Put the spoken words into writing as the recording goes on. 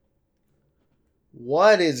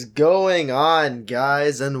What is going on,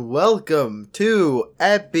 guys, and welcome to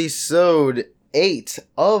episode 8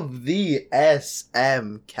 of the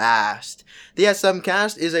SMCast. The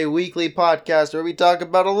SMCast is a weekly podcast where we talk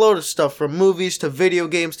about a load of stuff from movies to video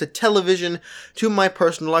games to television to my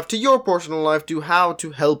personal life to your personal life to how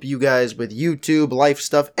to help you guys with YouTube, life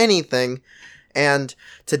stuff, anything. And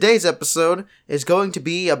today's episode is going to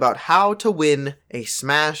be about how to win a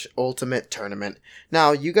Smash Ultimate tournament.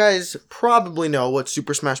 Now, you guys probably know what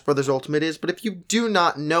Super Smash Bros. Ultimate is, but if you do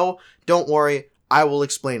not know, don't worry, I will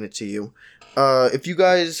explain it to you. If you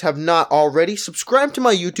guys have not already, subscribe to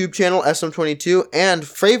my YouTube channel, SM22, and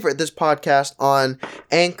favorite this podcast on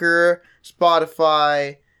Anchor,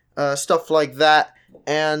 Spotify, stuff like that,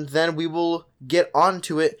 and then we will get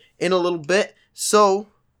onto it in a little bit. So,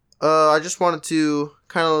 I just wanted to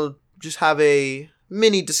kind of just have a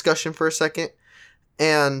mini discussion for a second,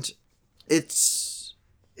 and it's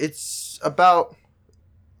about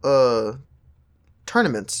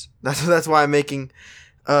tournaments. That's why I'm making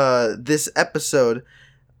this episode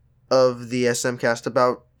of the SMcast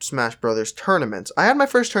about Smash Brothers tournaments. I had my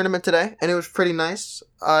first tournament today, and it was pretty nice.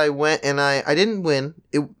 I went and I didn't win.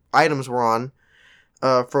 Items were on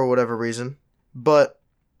for whatever reason, but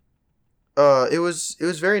it was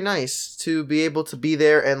very nice to be able to be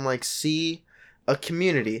there and like see a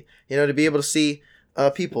community, to be able to see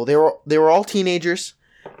people. They were all teenagers,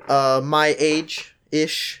 my age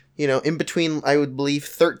ish, in between I would believe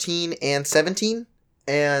 13 and 17,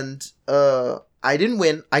 and I didn't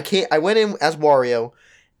win. I went in as Wario,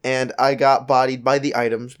 and I got bodied by the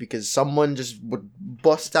items because someone just would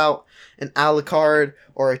bust out an Alucard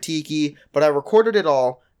or a Tiki, but I recorded it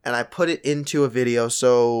all. And I put it into a video,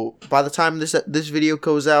 so by the time this video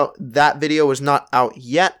goes out, that video is not out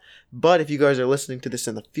yet. But if you guys are listening to this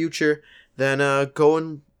in the future, then go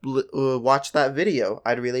and watch that video.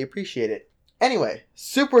 I'd really appreciate it. Anyway,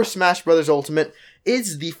 Super Smash Bros. Ultimate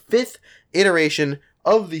is the 5th iteration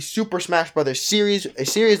of the Super Smash Bros. Series, a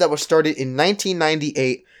series that was started in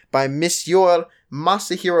 1998 by Monsieur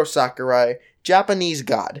Masahiro Sakurai, Japanese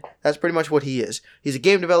god. That's pretty much what he is. He's a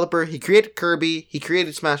game developer. He created Kirby. He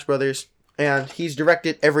created Smash Brothers, and he's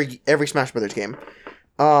directed every Smash Brothers game.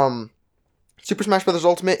 Super Smash Bros.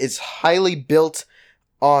 Ultimate is highly built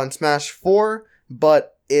on Smash 4,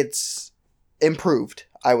 but it's improved,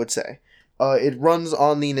 I would say. It runs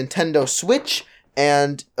on the Nintendo Switch,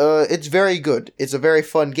 and it's very good. It's a very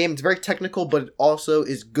fun game. It's very technical, but it also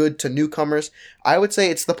is good to newcomers. I would say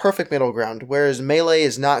it's the perfect middle ground. Whereas Melee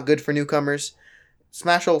is not good for newcomers,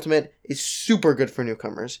 Smash Ultimate is super good for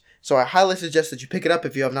newcomers. So I highly suggest that you pick it up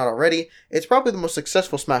if you have not already. It's probably the most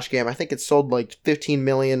successful Smash game. I think it's sold like 15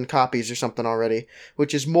 million copies or something already,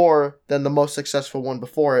 which is more than the most successful one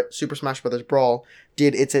before it, Super Smash Bros. Brawl,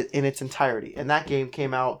 did in its entirety. And that game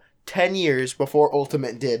came out 10 years before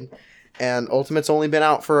Ultimate did. And Ultimate's only been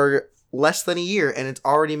out for less than a year, and it's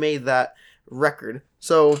already made that record.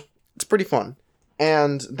 So, it's pretty fun.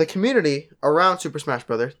 And the community around Super Smash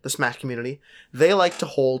Bros., the Smash community, they like to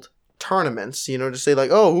hold tournaments, to say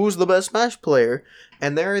like, oh, who's the best Smash player?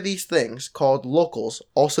 And there are these things called locals,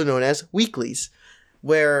 also known as weeklies,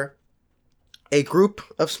 where a group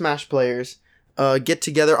of Smash players get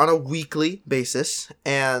together on a weekly basis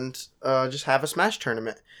and just have a Smash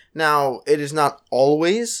tournament. Now, it is not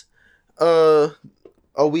always a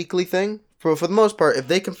weekly thing. For the most part, if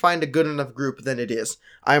they can find a good enough group, then it is.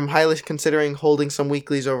 I'm highly considering holding some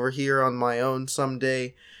weeklies over here on my own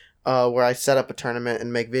someday, where I set up a tournament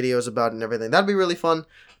and make videos about it and everything. That'd be really fun,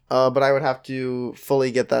 but I would have to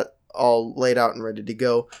fully get that all laid out and ready to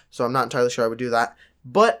go, so I'm not entirely sure I would do that.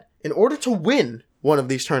 But in order to win one of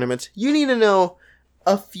these tournaments, you need to know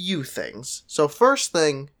a few things. So first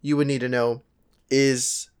thing you would need to know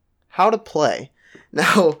is how to play.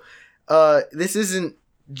 Now, this isn't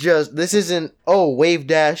wave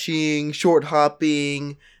dashing, short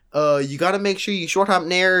hopping. You gotta make sure you short hop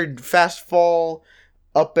nair, fast fall,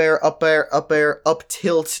 up air, up air, up air, up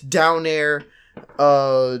tilt, down air,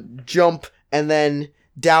 jump, and then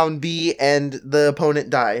down B, and the opponent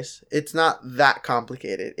dies. It's not that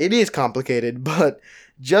complicated. It is complicated, but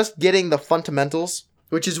just getting the fundamentals,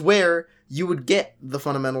 which is where you would get the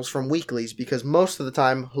fundamentals from weeklies, because most of the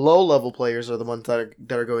time, low-level players are the ones that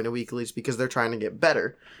are going to weeklies because they're trying to get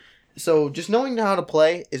better. So just knowing how to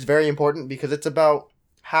play is very important because it's about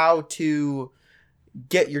how to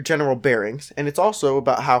get your general bearings, and it's also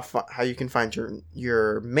about how you can find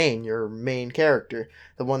your main character,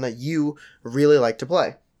 the one that you really like to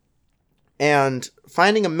play. And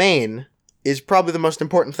finding a main is probably the most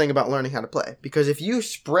important thing about learning how to play, because if you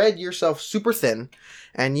spread yourself super thin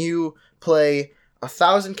and you play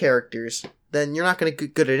 1,000 characters, then you're not going to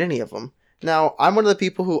get good at any of them. Now, I'm one of the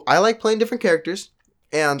people who I like playing different characters,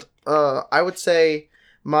 and I would say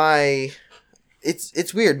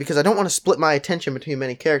it's weird because I don't want to split my attention between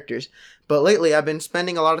many characters, but lately I've been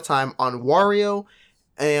spending a lot of time on Wario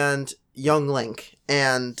and Young Link,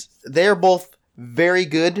 and they're both very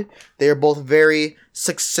good. They are both very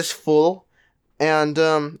successful, and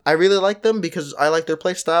I really like them because I like their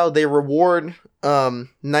play style. They reward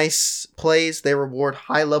nice plays. They reward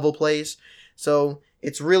high level plays. So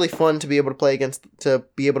it's really fun to be able to play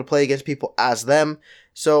against people as them.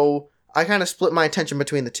 So I kind of split my attention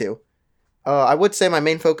between the two. I would say my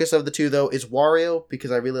main focus of the two, though, is Wario,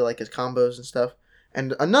 because I really like his combos and stuff.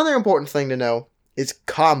 And another important thing to know is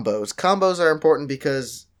combos. Combos are important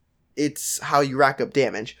because it's how you rack up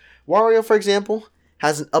damage. Wario, for example,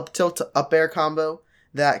 has an up tilt to up air combo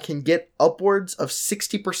that can get upwards of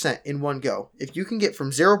 60% in one go. If you can get from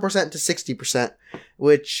 0% to 60%,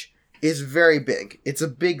 which is very big. It's a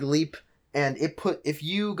big leap, and if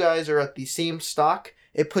you guys are at the same stock,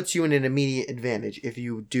 it puts you in an immediate advantage if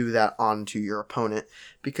you do that onto your opponent,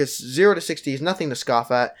 because 0 to 60 is nothing to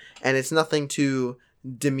scoff at, and it's nothing to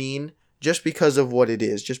demean just because of what it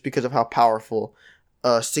is, just because of how powerful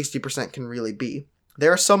 60% can really be.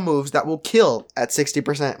 There are some moves that will kill at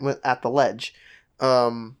 60% at the ledge.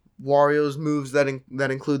 Wario's moves that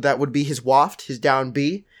include that would be his waft, his down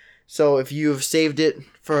B. So if you've saved it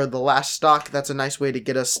for the last stock, that's a nice way to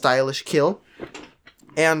get a stylish kill.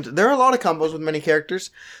 And there are a lot of combos with many characters.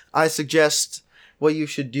 I suggest what you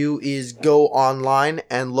should do is go online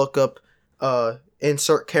and look up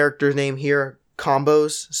insert character name here,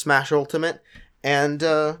 combos, Smash Ultimate, and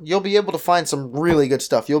you'll be able to find some really good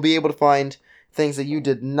stuff. You'll be able to find things that you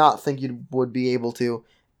did not think you would be able to,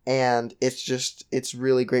 and it's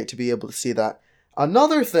really great to be able to see that.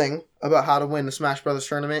 Another thing about how to win the Smash Brothers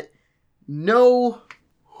tournament, know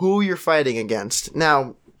who you're fighting against.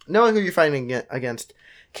 Now, knowing who you're fighting against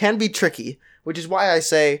can be tricky, which is why I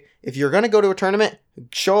say if you're going to go to a tournament,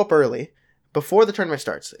 show up early, before the tournament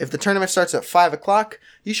starts. If the tournament starts at 5 o'clock,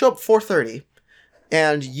 you show up 4:30,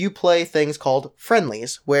 and you play things called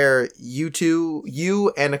friendlies, where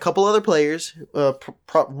you and a couple other players,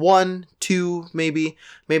 1, 2, maybe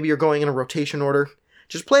you're going in a rotation order,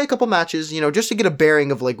 just play a couple matches, just to get a bearing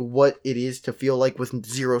of like what it is to feel like with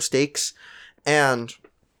 0 stakes, and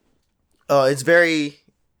it's very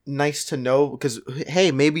nice to know because,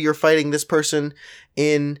 hey, maybe you're fighting this person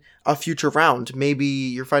in a future round. Maybe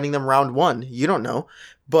you're fighting them round 1. You don't know.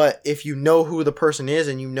 But if you know who the person is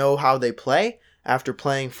and you know how they play after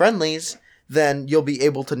playing friendlies, then you'll be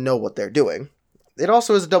able to know what they're doing. It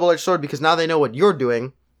also is a double-edged sword because now they know what you're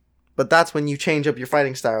doing, but that's when you change up your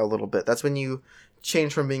fighting style a little bit. That's when you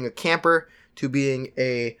change from being a camper to being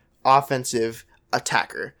a offensive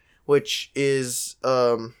attacker, which is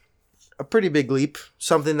a pretty big leap,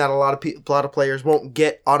 something that a lot of players won't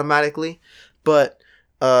get automatically, but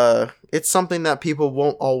it's something that people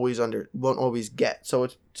won't always get. So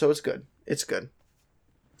it's good. It's good.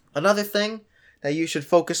 Another thing that you should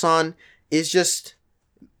focus on is just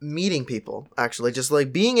meeting people. Actually, just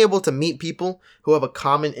like being able to meet people who have a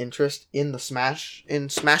common interest in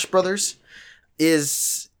Smash Brothers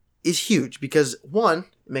is huge because 1, it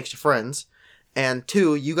makes you friends. And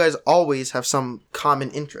 2, you guys always have some common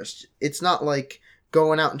interest. It's not like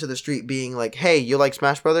going out into the street being like, hey, you like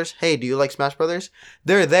Smash Brothers? Hey, do you like Smash Brothers?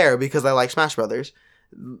 They're there because I like Smash Brothers.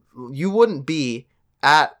 You wouldn't be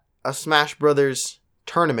at a Smash Brothers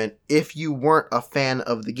tournament if you weren't a fan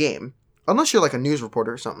of the game. Unless you're like a news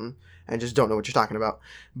reporter or something and just don't know what you're talking about.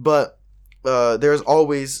 But there's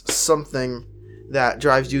always something that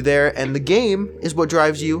drives you there, and the game is what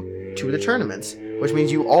drives you to the tournaments. Which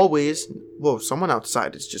means you always... Whoa, someone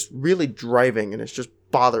outside is just really driving and it's just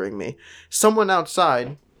bothering me. Someone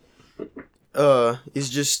outside is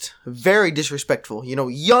just very disrespectful.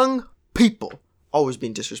 Young people always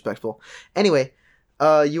being disrespectful. Anyway,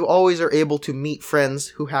 you always are able to meet friends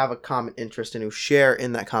who have a common interest and who share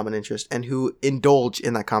in that common interest and who indulge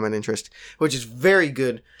in that common interest, which is very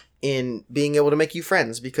good in being able to make you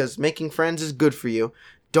friends, because making friends is good for you.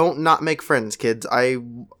 Don't not make friends, kids.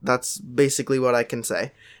 That's basically what I can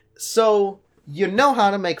say. So, you know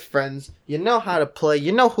how to make friends, you know how to play,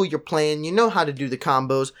 you know who you're playing, you know how to do the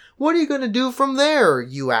combos. What are you going to do from there,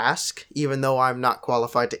 you ask, even though I'm not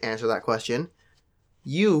qualified to answer that question.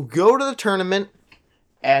 You go to the tournament,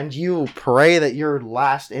 and you pray that you're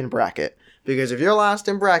last in bracket. Because if you're last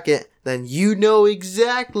in bracket, then you know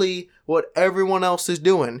exactly what everyone else is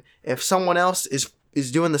doing. If someone else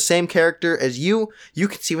is doing the same character as you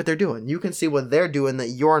can see what they're doing. You can see what they're doing that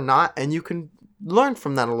you're not, and you can learn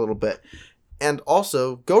from that a little bit. And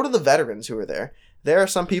also, go to the veterans who are there. There are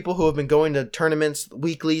some people who have been going to tournaments,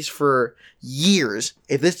 weeklies for years.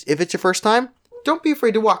 If it's your first time, don't be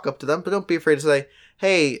afraid to walk up to them, but don't be afraid to say,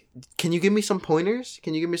 hey, can you give me some pointers?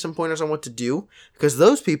 Can you give me some pointers on what to do? Because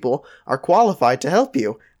those people are qualified to help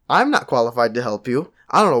you. I'm not qualified to help you.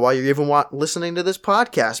 I don't know why you're even listening to this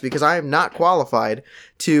podcast, because I am not qualified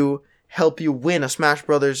to help you win a Smash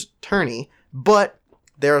Brothers tourney. But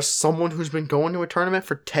there's someone who's been going to a tournament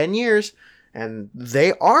for 10 years, and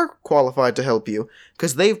they are qualified to help you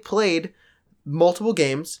because they've played multiple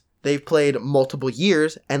games, they've played multiple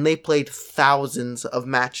years, and they played thousands of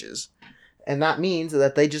matches. And that means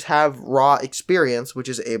that they just have raw experience, which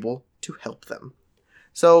is able to help them.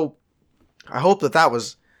 So I hope that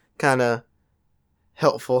was kind of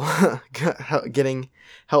helpful, getting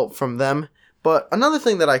help from them. But another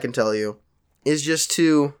thing that I can tell you is just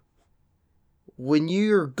to, when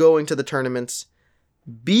you're going to the tournaments,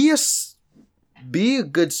 be a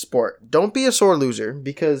good sport. Don't be a sore loser,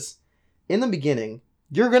 because in the beginning,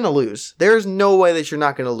 you're going to lose. There's no way that you're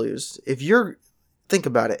not going to lose. Think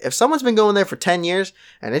about it. If someone's been going there for 10 years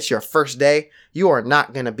and it's your first day, you are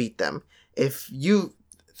not going to beat them. If you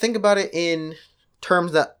think about it in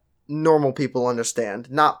terms that normal people understand,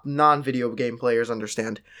 not non-video game players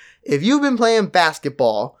understand. If you've been playing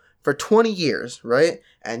basketball for 20 years, right?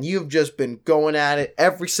 And you've just been going at it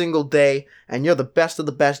every single day, and you're the best of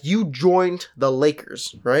the best. You joined the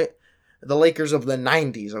Lakers, right? The Lakers of the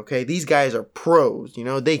 90s, okay? These guys are pros,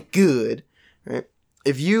 they good, right?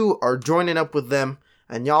 If you are joining up with them,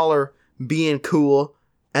 and y'all are being cool,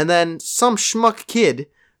 and then some schmuck kid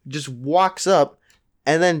just walks up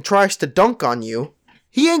and then tries to dunk on you,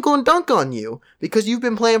 he ain't gonna dunk on you, because you've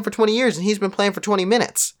been playing for 20 years and he's been playing for 20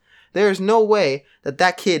 minutes. There's no way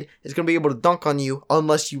that kid is going to be able to dunk on you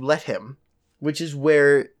unless you let him, which is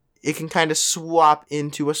where it can kind of swap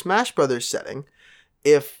into a Smash Brothers setting.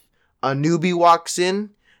 If a newbie walks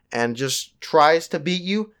in and just tries to beat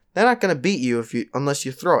you, they're not going to beat you unless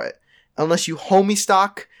you throw it. Unless you homie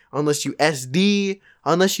stock, unless you SD,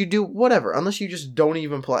 unless you do whatever, unless you just don't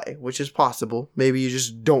even play, which is possible. Maybe you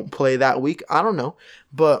just don't play that week. I don't know.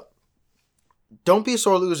 But don't be a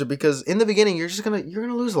sore loser, because in the beginning you're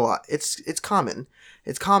gonna lose a lot. It's common.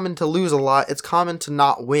 It's common to lose a lot. It's common to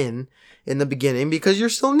not win in the beginning because you're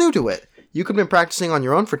still new to it. You could have been practicing on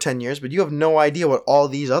your own for 10 years, but you have no idea what all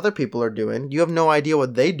these other people are doing. You have no idea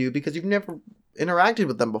what they do because you've never interacted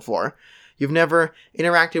with them before. You've never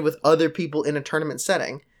interacted with other people in a tournament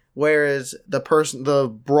setting. Whereas the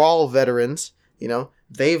Brawl veterans,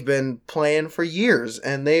 they've been playing for years,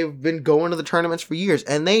 and they've been going to the tournaments for years,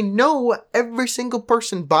 and they know every single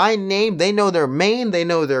person by name. They know their main, they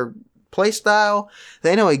know their play style,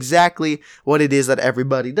 they know exactly what it is that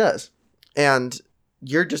everybody does. And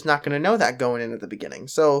you're just not going to know that going in at the beginning.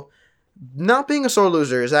 So not being a sore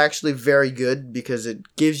loser is actually very good, because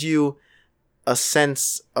it gives you a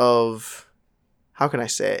sense of, how can I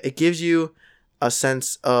say it? It gives you a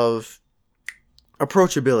sense of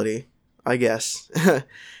approachability, I guess.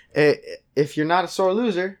 If you're not a sore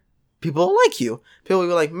loser, people will like you. People will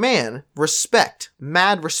be like, man, respect.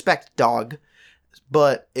 Mad respect, dog.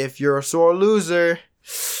 But if you're a sore loser,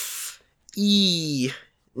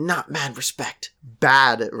 not mad respect.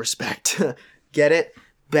 Bad respect. Get it?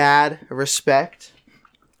 Bad respect.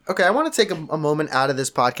 Okay, I want to take a moment out of this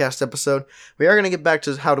podcast episode. We are going to get back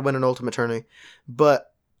to how to win an Ultimate Tourney.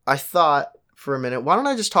 But I thought, for a minute, why don't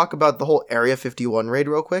I just talk about the whole Area 51 raid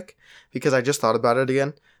real quick, because I just thought about it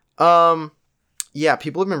again. Yeah,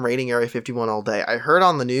 people have been raiding Area 51 all day. I heard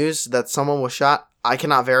on the news that someone was shot. I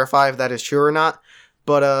cannot verify if that is true or not,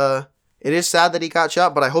 but it is sad that he got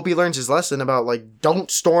shot, but I hope he learns his lesson about,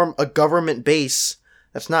 don't storm a government base.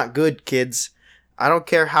 That's not good, kids. I don't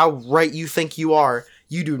care how right you think you are,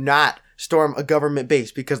 you do not storm a government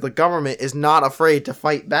base, because the government is not afraid to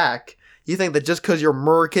fight back. You think that just because you're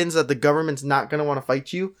Americans that the government's not going to want to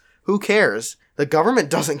fight you? Who cares? The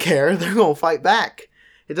government doesn't care. They're going to fight back.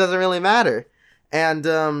 It doesn't really matter.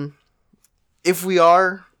 And if we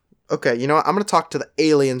are... Okay, you know what? I'm going to talk to the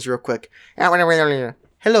aliens real quick.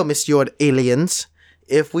 Hello, Monsieur Aliens.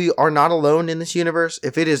 If we are not alone in this universe,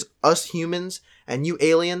 if it is us humans and you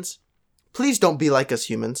aliens, please don't be like us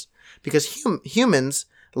humans. Because humans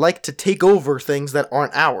like to take over things that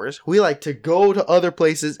aren't ours. We like to go to other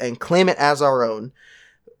places and claim it as our own.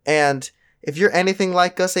 And if you're anything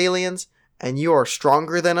like us aliens, and you are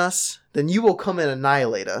stronger than us, then you will come and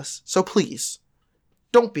annihilate us. So please,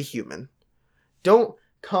 don't be human. Don't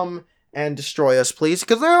come and destroy us, please,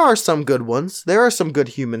 because there are some good ones. There are some good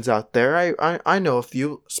humans out there. I know a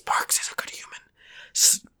few. Sparks is a good human.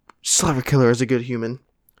 Sliver Killer is a good human.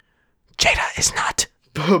 Jada is not.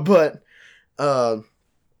 But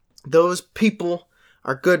those people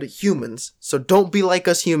are good humans. So don't be like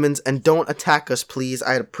us humans and don't attack us, please.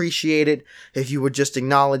 I'd appreciate it if you would just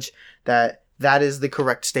acknowledge that that is the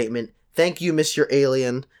correct statement. Thank you, Mr.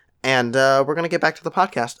 Alien. And we're going to get back to the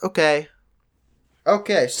podcast.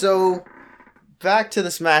 Okay, so back to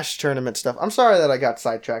the Smash tournament stuff. I'm sorry that I got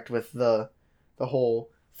sidetracked with the whole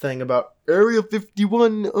thing about Area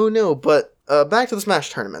 51. Oh no, but back to the Smash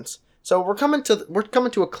tournaments. So we're coming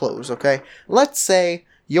to a close, okay? Let's say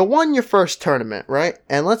you won your first tournament, right?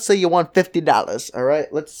 And let's say you won $50, all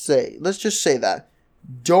right? Let's just say that.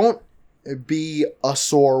 Don't be a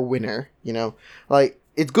sore winner, you know? Like,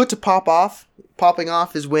 it's good to pop off. Popping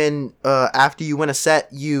off is when, after you win a set,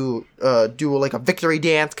 you do like a victory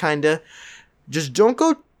dance, kinda. Just don't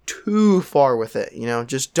go too far with it, you know?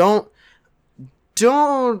 Just don't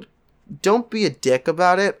be a dick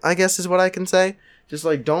about it, I guess is what I can say. Just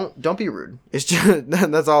like don't be rude. It's just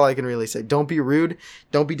that's all I can really say. Don't be rude.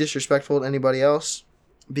 Don't be disrespectful to anybody else,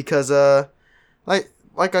 because like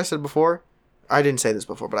I said before, I didn't say this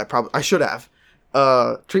before, but I should have.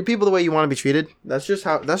 Treat people the way you want to be treated. That's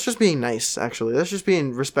just being nice, actually. That's just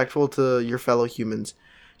being respectful to your fellow humans,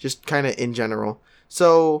 just kind of in general.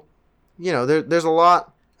 So, you know, there's a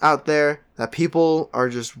lot out there that people are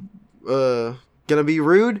just gonna be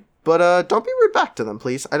rude. But don't be rude back to them,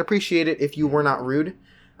 please. I'd appreciate it if you were not rude.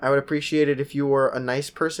 I would appreciate it if you were a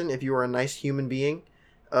nice person, if you were a nice human being.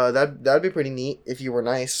 That'd be pretty neat if you were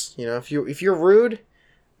nice. You know, if you're rude,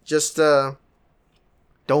 just don't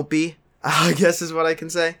be. I guess is what I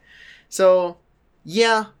can say. So,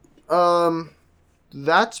 yeah,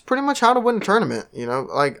 that's pretty much how to win a tournament. You know,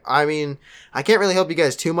 like, I mean, I can't really help you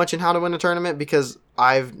guys too much in how to win a tournament because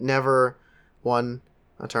I've never won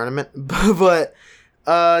a tournament, but.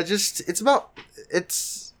 Going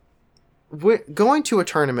to a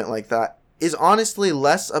tournament like that is honestly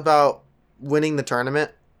less about winning the tournament.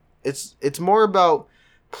 It's more about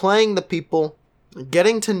playing the people,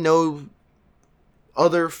 getting to know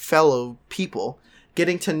other fellow people,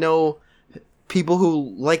 getting to know people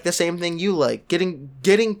who like the same thing you like, getting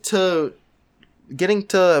to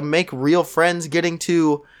make real friends, getting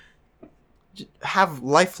to have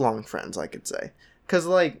lifelong friends, I could say. 'Cause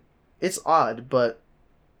like, it's odd, but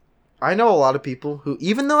I know a lot of people who,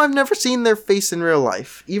 even though I've never seen their face in real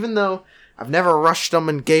life, even though I've never rushed them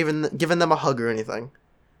and given them a hug or anything,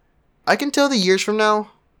 I can tell that years from now,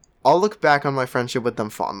 I'll look back on my friendship with them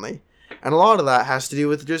fondly. And a lot of that has to do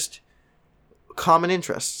with just common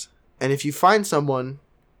interests. And if you find someone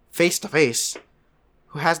face to face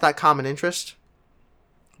who has that common interest,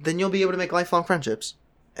 then you'll be able to make lifelong friendships.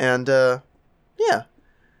 And, yeah.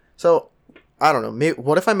 So, I don't know.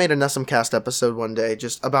 What if I made an SMCast episode one day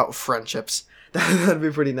just about friendships? That'd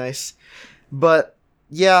be pretty nice. But,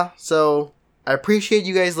 yeah, so I appreciate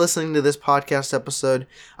you guys listening to this podcast episode.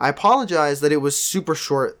 I apologize that it was super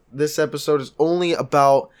short. This episode is only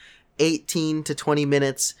about 18 to 20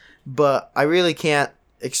 minutes, but I really can't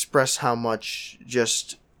express how much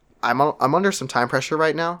just... I'm under some time pressure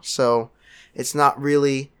right now, so it's not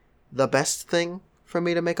really the best thing for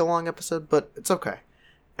me to make a long episode, but it's okay.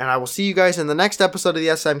 And I will see you guys in the next episode of the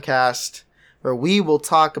SMCast, where we will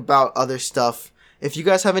talk about other stuff. If you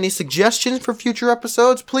guys have any suggestions for future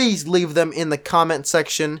episodes, please leave them in the comment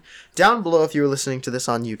section down below if you're listening to this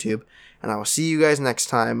on YouTube. And I will see you guys next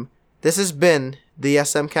time. This has been the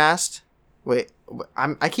SMCast. Wait,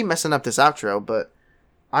 I keep messing up this outro, but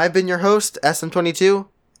I've been your host, SM22,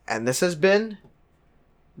 and this has been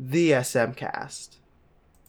the SMCast.